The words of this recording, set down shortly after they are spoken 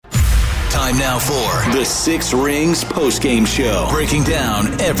Time now for the Six Rings Postgame Show, breaking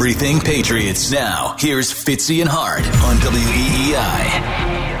down everything Patriots. Now, here's Fitzy and Hart on WEEI.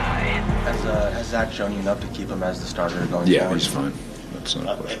 Has Zach shown you enough to keep him as the starter going forward? Yeah, he's fine. That's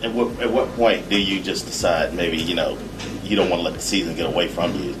not a question. At what point do you just decide maybe, you don't want to let the season get away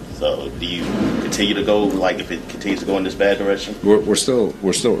from you? So do you continue to go, like if it continues to go in this bad direction? We're still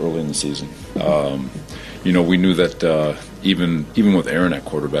early in the season. We knew that even with Aaron at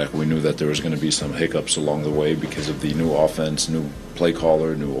quarterback, we knew that there was going to be some hiccups along the way because of the new offense, new play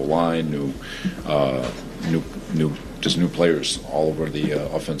caller, new O-line, new players all over the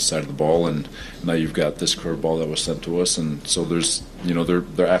offense side of the ball, and now you've got this curveball that was sent to us, and so there's they're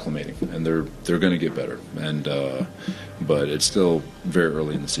acclimating and they're going to get better, and but it's still very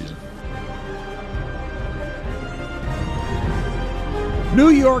early in the season. New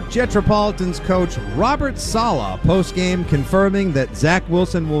York Metropolitans coach Robert Saleh postgame confirming that Zach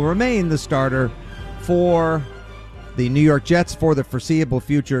Wilson will remain the starter for the New York Jets for the foreseeable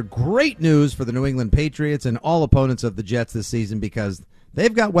future. Great news for the New England Patriots and all opponents of the Jets this season, because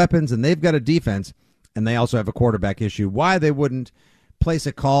they've got weapons and they've got a defense, and they also have a quarterback issue. Why they wouldn't place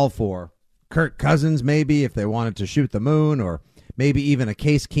a call for Kirk Cousins maybe if they wanted to shoot the moon, or maybe even a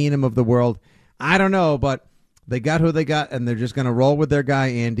Case Keenum of the world, I don't know, but they got who they got, and they're just going to roll with their guy,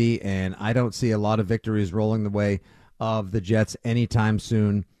 Andy, and I don't see a lot of victories rolling the way of the Jets anytime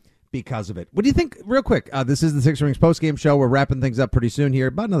soon because of it. What do you think, real quick? This is the Six Rings postgame show. We're wrapping things up pretty soon here.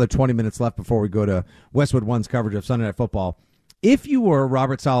 About another 20 minutes left before we go to Westwood One's coverage of Sunday Night Football. If you were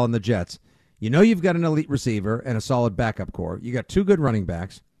Robert Saleh and the Jets, you've got an elite receiver and a solid backup core. You got two good running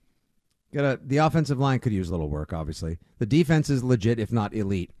backs. The offensive line could use a little work, obviously. The defense is legit, if not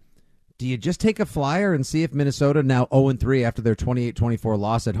elite. Do you just take a flyer and see if Minnesota, now 0-3 after their 28-24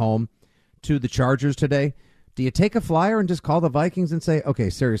 loss at home to the Chargers today, do you take a flyer and just call the Vikings and say,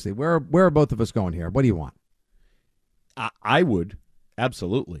 okay, seriously, where are both of us going here? What do you want? I would,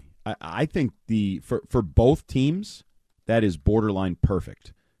 absolutely. I think for both teams, that is borderline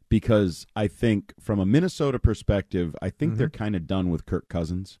perfect, because I think from a Minnesota perspective, I think they're kind of done with Kirk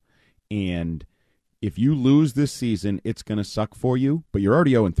Cousins, and if you lose this season, it's going to suck for you, but you're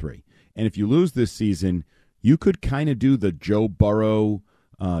already 0-3. And if you lose this season, you could kind of do the Joe Burrow,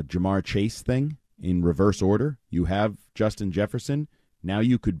 Jamar Chase thing in reverse order. You have Justin Jefferson. Now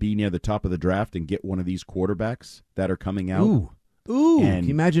you could be near the top of the draft and get one of these quarterbacks that are coming out. Ooh. Can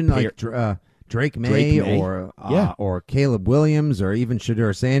you imagine Drake May. Or Caleb Williams or even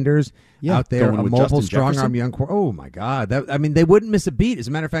Shadur Sanders out there, a mobile, strong-arm young quarterback? Oh, my God. They wouldn't miss a beat. As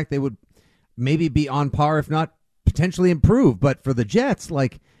a matter of fact, they would maybe be on par, if not potentially improve. But for the Jets,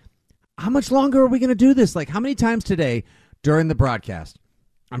 how much longer are we going to do this? How many times today during the broadcast?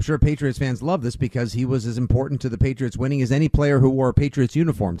 I'm sure Patriots fans love this because he was as important to the Patriots winning as any player who wore a Patriots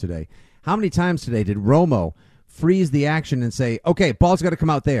uniform today. How many times today did Romo freeze the action and say, okay, ball's got to come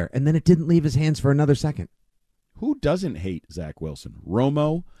out there, and then it didn't leave his hands for another second? Who doesn't hate Zach Wilson?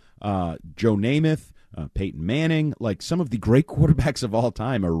 Romo, Joe Namath, Peyton Manning, some of the great quarterbacks of all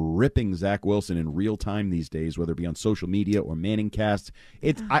time are ripping Zach Wilson in real time these days, whether it be on social media or Manningcast.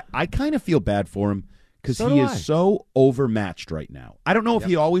 I kind of feel bad for him because he is so overmatched right now. I don't know if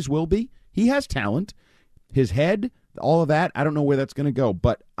he always will be. He has talent. His head, all of that, I don't know where that's going to go.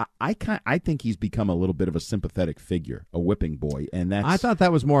 But I think he's become a little bit of a sympathetic figure, a whipping boy. And I thought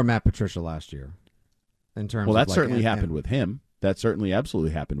that was more Matt Patricia last year. In terms well, of that certainly happened with him. That certainly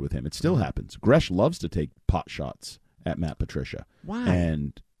absolutely happened with him. It still happens. Gresh loves to take pot shots at Matt Patricia. Why?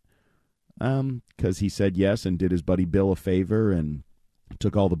 And because he said yes and did his buddy Bill a favor and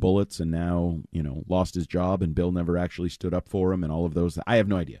took all the bullets and now, lost his job and Bill never actually stood up for him and all of those. I have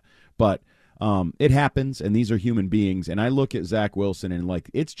no idea. But it happens, and these are human beings. And I look at Zach Wilson and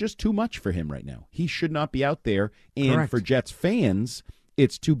it's just too much for him right now. He should not be out there. And Correct. For Jets fans,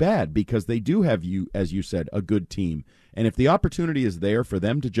 it's too bad because they do have, as you said, a good team. And if the opportunity is there for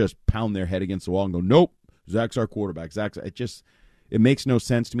them to just pound their head against the wall and go, nope, Zach's our quarterback. It makes no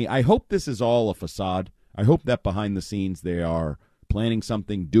sense to me. I hope this is all a facade. I hope that behind the scenes they are planning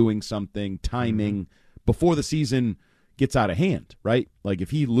something, doing something, timing before the season gets out of hand, right?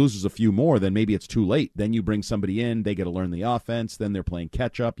 If he loses a few more, then maybe it's too late. Then you bring somebody in, they got to learn the offense, then they're playing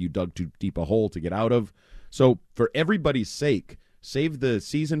catch up. You dug too deep a hole to get out of. So for everybody's sake, save the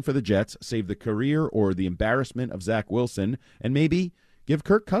season for the Jets, save the career or the embarrassment of Zach Wilson, and maybe give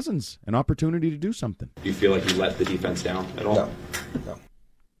Kirk Cousins an opportunity to do something. Do you feel like you let the defense down at all? No.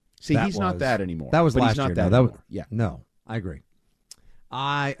 See, he's not that anymore. That was but last he's not year. That no, anymore. Yeah. No, I agree.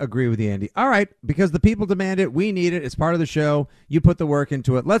 I agree with you, Andy. All right, because the people demand it. We need it. It's part of the show. You put the work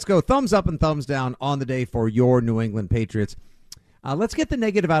into it. Let's go thumbs up and thumbs down on the day for your New England Patriots. Let's get the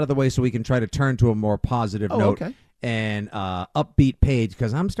negative out of the way so we can try to turn to a more positive note. Okay. And upbeat page,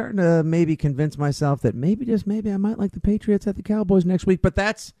 because I'm starting to maybe convince myself that maybe I might like the Patriots at the Cowboys next week, but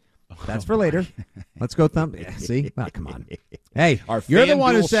that's for later. Let's go thumb. Yeah, see? Oh, come on. Hey, you're the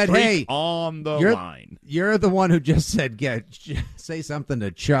one who said, hey, on the line. You're the one who just said, say something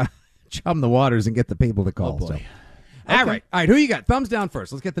to chum the waters and get the people to call. Oh, boy. So. Okay. All right, who you got? Thumbs down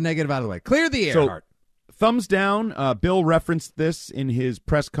first. Let's get the negative out of the way. Clear the air, Hart. Thumbs down. Bill referenced this in his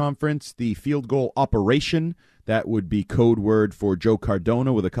press conference, the field goal operation. That would be code word for Joe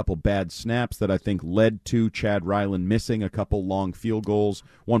Cardona with a couple bad snaps that I think led to Chad Ryland missing a couple long field goals,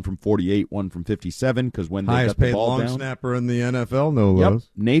 one from 48, one from 57, because when they got the ball down. Highest paid long snapper in the NFL, no less.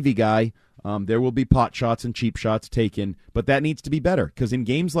 Navy guy. There will be pot shots and cheap shots taken, but that needs to be better, because in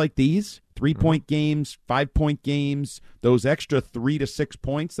games like these, 3-point games, 5-point games, those extra 3 to 6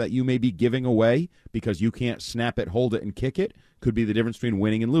 points that you may be giving away because you can't snap it, hold it, and kick it could be the difference between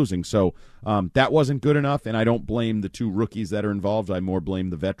winning and losing. So that wasn't good enough, and I don't blame the two rookies that are involved. I more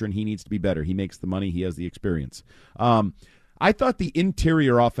blame the veteran. He needs to be better. He makes the money. He has the experience. I thought the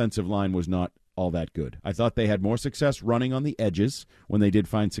interior offensive line was not all that good. I thought they had more success running on the edges when they did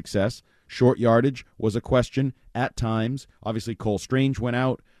find success. Short yardage was a question at times. Obviously, Cole Strange went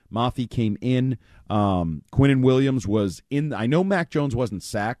out. Mafi came in. Quinnen Williams was in. I know Mac Jones wasn't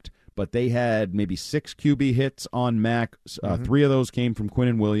sacked, but they had maybe 6 QB hits on Mac. 3 of those came from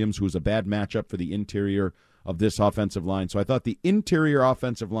Quinnen Williams, who's a bad matchup for the interior of this offensive line. So I thought the interior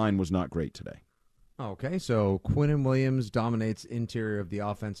offensive line was not great today. Okay, so Quinnen Williams dominates interior of the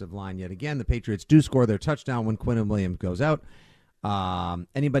offensive line yet again. The Patriots do score their touchdown when Quinnen Williams goes out.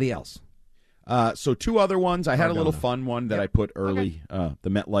 Anybody else? So 2 other ones. I had a little fun one that I put early, the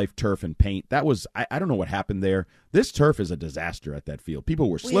MetLife turf and paint. That was, I don't know what happened there. This turf is a disaster at that field. People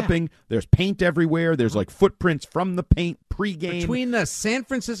were slipping. There's paint everywhere. There's like footprints from the paint pregame. Between the San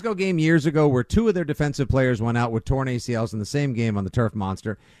Francisco game years ago where 2 of their defensive players went out with torn ACLs in the same game on the turf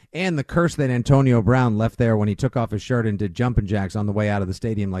monster, and the curse that Antonio Brown left there when he took off his shirt and did jumping jacks on the way out of the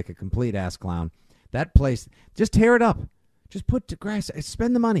stadium like a complete ass clown. That place, just tear it up. Just put to grass,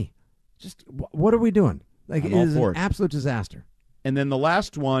 spend the money. Just what are we doing? Like, it is an absolute disaster. And then the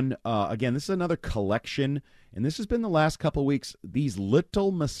last one, again, this is another collection, and this has been the last couple of weeks, these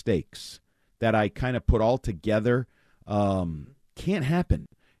little mistakes that I kind of put all together can't happen.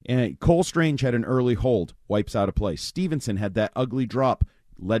 And Cole Strange had an early hold, wipes out a play. Stevenson had that ugly drop,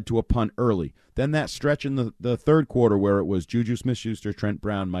 led to a punt early. Then that stretch in the third quarter where it was Juju Smith-Schuster, Trent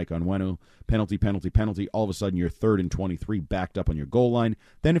Brown, Mike Onwenu, penalty. All of a sudden, you're 3rd and 23 backed up on your goal line.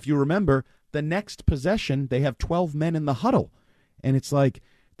 Then if you remember, the next possession, they have 12 men in the huddle. And it's like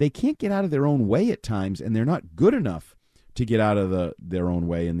they can't get out of their own way at times, and they're not good enough to get out of their own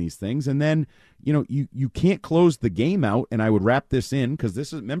way in these things. And then, you can't close the game out, and I would wrap this in because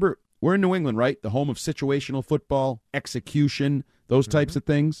this is, remember, we're in New England, right? The home of situational football, execution, those types of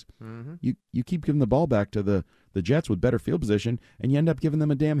things. You keep giving the ball back to the Jets with better field position, and you end up giving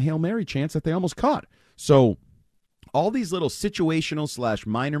them a damn Hail Mary chance that they almost caught. So all these little situational /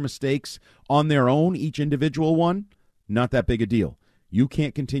 minor mistakes on their own, each individual one, not that big a deal. You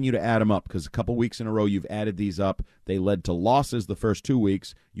can't continue to add them up because a couple weeks in a row you've added these up. They led to losses the first 2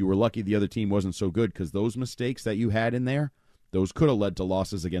 weeks. You were lucky the other team wasn't so good because those mistakes that you had in there, those could have led to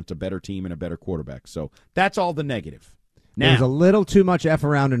losses against a better team and a better quarterback. So that's all the negative. Now, there's a little too much F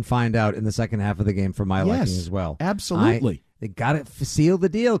around and find out in the second half of the game for my liking as well. Absolutely. They got to seal the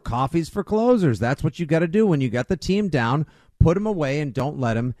deal. Coffee's for closers. That's what you got to do when you got the team down. Put them away and don't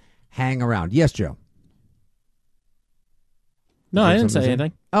let them hang around. Yes, Joe. No, I didn't say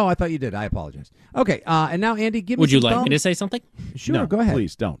anything. Oh, I thought you did. I apologize. Okay, and now, Andy, give me Would you some like me to say something? Sure, no, go ahead.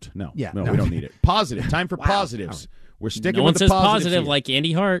 Please don't. No, Yeah, no, no. we don't need it. Positive. Time for positives. We're sticking No one with the says positives positive here. like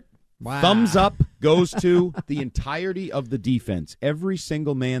Andy Hart. Wow. Thumbs up goes to the entirety of the defense. Every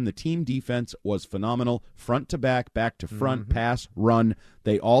single man, the team defense was phenomenal. Front to back to front, pass, run.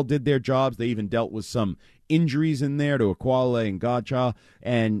 They all did their jobs. They even dealt with some injuries in there to Aquale and Godcha.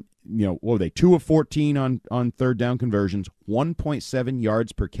 And, what were they? 2 of 14 on third down conversions, 1.7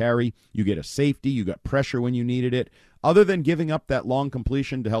 yards per carry. You get a safety. You got pressure when you needed it. Other than giving up that long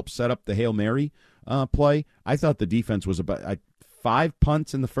completion to help set up the Hail Mary play, I thought the defense was about 5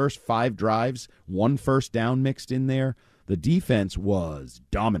 punts in the first 5 drives, 1 first down mixed in there. The defense was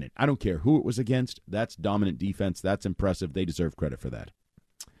dominant. I don't care who it was against. That's dominant defense. That's impressive. They deserve credit for that.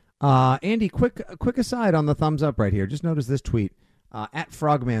 Andy, quick aside on the thumbs up right here. Just notice this tweet at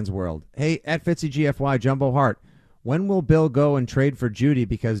Frogman's World. Hey, at Fitzy GFY, Jumbo Hart. When will Bill go and trade for Judy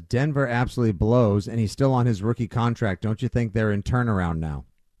because Denver absolutely blows and he's still on his rookie contract? Don't you think they're in turnaround now?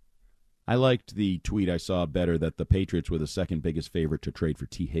 I liked the tweet I saw better that the Patriots were the second biggest favorite to trade for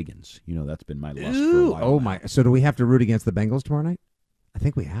T. Higgins. That's been my lust for a while. Oh, my. So do we have to root against the Bengals tomorrow night? I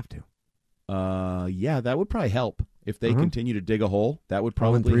think we have to. Yeah, that would probably help. If they continue to dig a hole, that would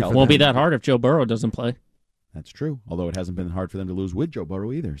probably help. It won't be that hard if Joe Burrow doesn't play. That's true, although it hasn't been hard for them to lose with Joe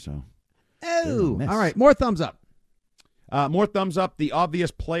Burrow either. So, all right, more thumbs up. More thumbs up. The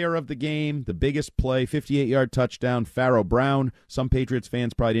obvious player of the game, the biggest play, 58-yard touchdown, Pharaoh Brown. Some Patriots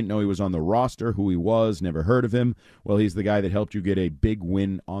fans probably didn't know he was on the roster, who he was, never heard of him. Well, he's the guy that helped you get a big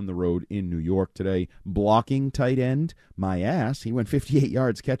win on the road in New York today. Blocking tight end, my ass. He went 58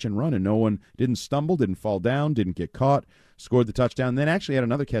 yards catch and run, and no one didn't stumble, didn't fall down, didn't get caught, scored the touchdown, then actually had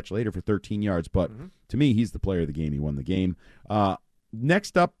another catch later for 13 yards. But to me, he's the player of the game. He won the game.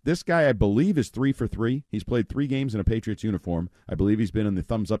 Next up, this guy I believe is 3 for 3. He's played 3 games in a Patriots uniform. I believe he's been in the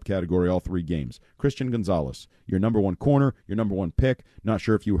thumbs-up category all 3 games. Christian Gonzalez, your number 1 corner, your number 1 pick. Not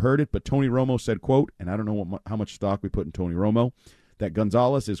sure if you heard it, but Tony Romo said, quote, and I don't know how much stock we put in Tony Romo, that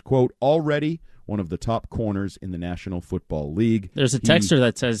Gonzalez is, quote, already one of the top corners in the National Football League. There's a texter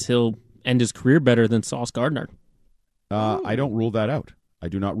that says he'll end his career better than Sauce Gardner. I don't rule that out. I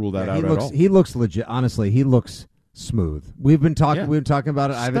do not rule that out at all. He looks legit. Honestly, he looks smooth. We've been talking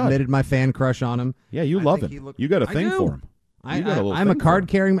about it. I've admitted my fan crush on him. Yeah, you love him. You got a thing for him. I'm a card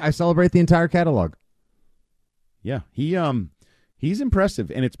carrying. I celebrate the entire catalog. Yeah, he's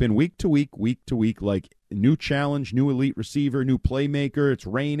impressive, and it's been week to week, like new challenge, new elite receiver, new playmaker. It's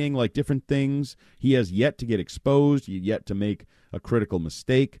raining, like different things. He has yet to get exposed, yet to make a critical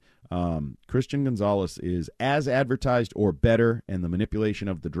mistake. Christian Gonzalez is as advertised or better, and the manipulation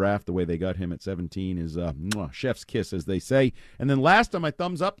of the draft, the way they got him at 17, is chef's kiss, as they say. And then last on my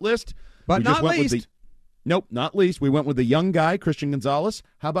thumbs up list, but not least. Nope, not least. We went with the young guy, Christian Gonzalez.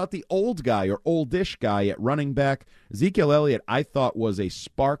 How about the old guy or oldish guy at running back? Ezekiel Elliott, I thought, was a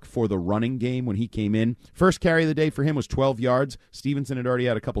spark for the running game when he came in. First carry of the day for him was 12 yards. Stevenson had already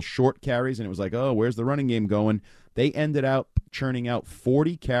had a couple short carries, and it was like, oh, where's the running game going? They ended up churning out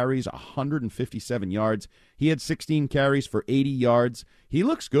 40 carries, 157 yards. He had 16 carries for 80 yards. He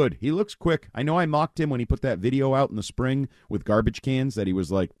looks good. He looks quick. I know I mocked him when he put that video out in the spring with garbage cans that he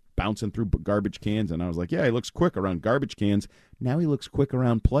was like bouncing through garbage cans, and I was like, yeah, he looks quick around garbage cans. Now he looks quick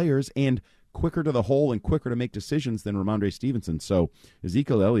around players and quicker to the hole and quicker to make decisions than Ramondre Stevenson. So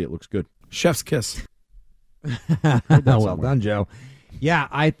Ezekiel Elliott looks good. Chef's kiss. Well done, Joe. Yeah,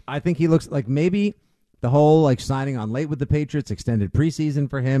 I think he looks like maybe the whole like signing on late with the Patriots, extended preseason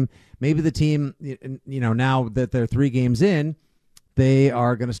for him. Maybe the team, now that they're 3 games in, they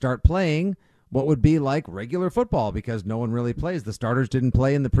are going to start playing what would be like regular football because no one really plays. The starters didn't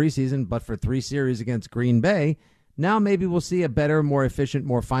play in the preseason, but for 3 series against Green Bay, now maybe we'll see a better, more efficient,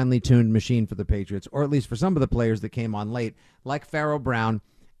 more finely tuned machine for the Patriots, or at least for some of the players that came on late, like Pharaoh Brown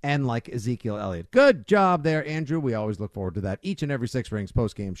and like Ezekiel Elliott. Good job there, Andrew. We always look forward to that each and every 6 Rings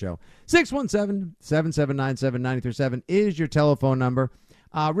post-game show. 617-779-7937 is your telephone number.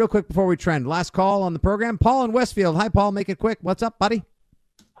 Real quick before we trend, last call on the program. Paul in Westfield. Hi, Paul. Make it quick. What's up, buddy?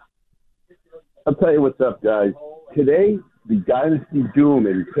 I'll tell you what's up, guys. Today, the dynasty doom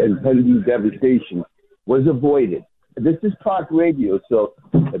and pending devastation was avoided. This is talk radio, so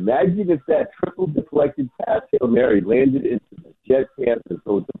imagine if that triple deflected pass Hail Mary landed into the Jet pants and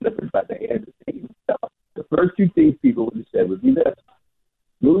so delivered by the hand of Satan himself. The first 2 things people would have said would be this.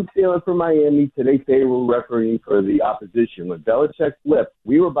 Smooth sailing from Miami, today favorable refereeing for the opposition. When Belichick flipped,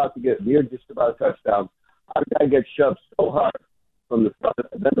 we were just about a touchdown. Our guy gets shoved so hard from the front,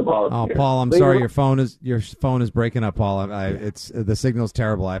 and then the ball. Oh, Paul, I'm sorry, your phone is breaking up, Paul. It's the signal's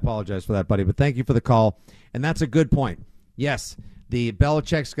terrible. I apologize for that, buddy. But thank you for the call, and that's a good point. Yes, the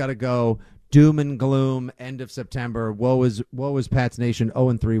Belichick's got to go. Doom and gloom. End of September. Woe is Pat's Nation.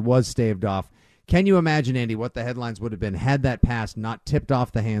 0-3 was staved off. Can you imagine, Andy, what the headlines would have been had that pass not tipped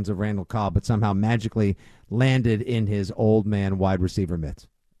off the hands of Randall Cobb, but somehow magically landed in his old man wide receiver mitts?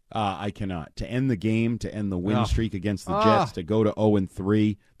 I cannot. To end the game, to end the win streak against the Jets, to go to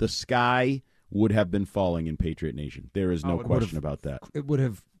 0-3, the sky would have been falling in Patriot Nation. There is no question about that. It would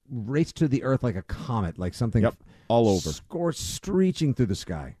have raced to the earth like a comet, like something all over. Screeching through the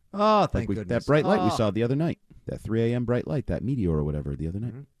sky. Oh, thank goodness. That bright light we saw the other night, that 3 a.m. bright light, that meteor or whatever the other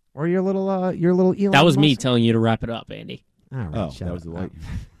night. Mm-hmm. Or your little Elon That was Musk. me telling you to wrap it up, Andy. All right, that was the light.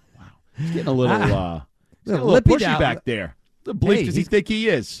 Wow. He's getting a little, lippy pushy back there. The bleep does he think he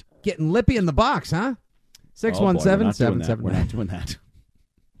is? Getting lippy in the box, huh? 617-777. We're not doing that.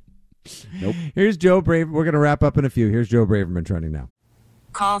 Nope. Here's Joe Braverman. We're going to wrap up in a few. Here's Joe Braverman trending now.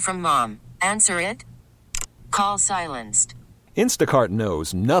 Call from mom. Answer it. Call silenced. Instacart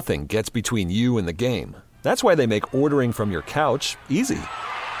knows nothing gets between you and the game. That's why they make ordering from your couch easy.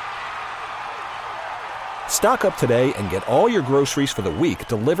 Stock up today and get all your groceries for the week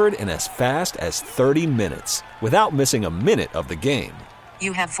delivered in as fast as 30 minutes without missing a minute of the game.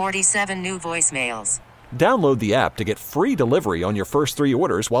 You have 47 new voicemails. Download the app to get free delivery on your first 3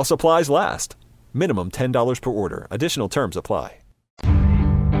 orders while supplies last. Minimum $10 per order. Additional terms apply.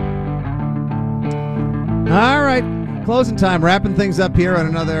 All right, closing time. Wrapping things up here on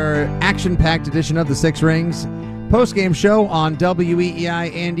another action-packed edition of the Six Rings Postgame Show on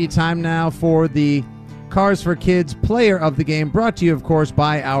WEEI. Andy, time now for the Cars for Kids Player of the Game, brought to you, of course,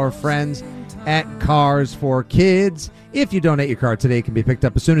 by our friends at Cars for Kids. If you donate your car today, it can be picked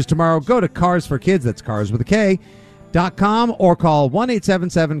up as soon as tomorrow. Go to Cars for Kids, that's Cars with a K.com, or call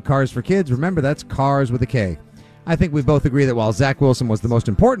 1-877-CARS-FOR-KIDS. Remember, that's Cars with a K. I think we both agree that while Zach Wilson was the most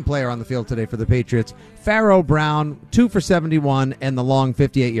important player on the field today for the Patriots, Pharaoh Brown, 2 for 71, and the long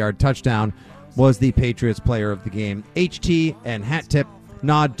 58-yard touchdown was the Patriots player of the game. HT and hat tip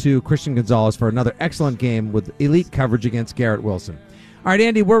nod to Christian Gonzalez for another excellent game with elite coverage against Garrett Wilson. All right,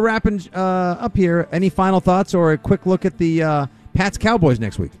 Andy, we're wrapping up here. Any final thoughts or a quick look at the Pats-Cowboys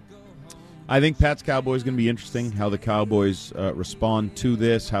next week? I think Pats-Cowboys is going to be interesting, how the Cowboys respond to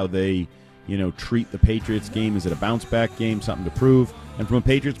this, how they treat the Patriots game. Is it a bounce-back game, something to prove? And from a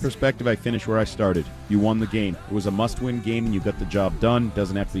Patriots perspective, I finished where I started. You won the game. It was a must-win game, and you got the job done.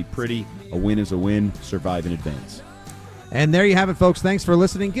 Doesn't have to be pretty. A win is a win. Survive in advance. And there you have it, folks. Thanks for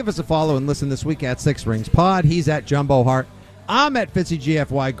listening. Give us a follow and listen this week at Six Rings Pod. He's at Jumbo Hart. I'm at Fitzy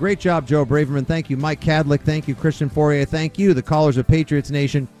GFY. Great job, Joe Braverman. Thank you, Mike Cadlick. Thank you, Christian Fourier. Thank you, the callers of Patriots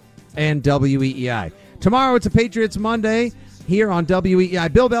Nation and WEEI. Tomorrow, it's a Patriots Monday here on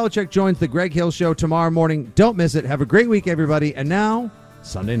WEEI. Bill Belichick joins the Greg Hill Show tomorrow morning. Don't miss it. Have a great week, everybody. And now,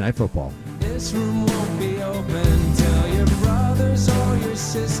 Sunday Night Football.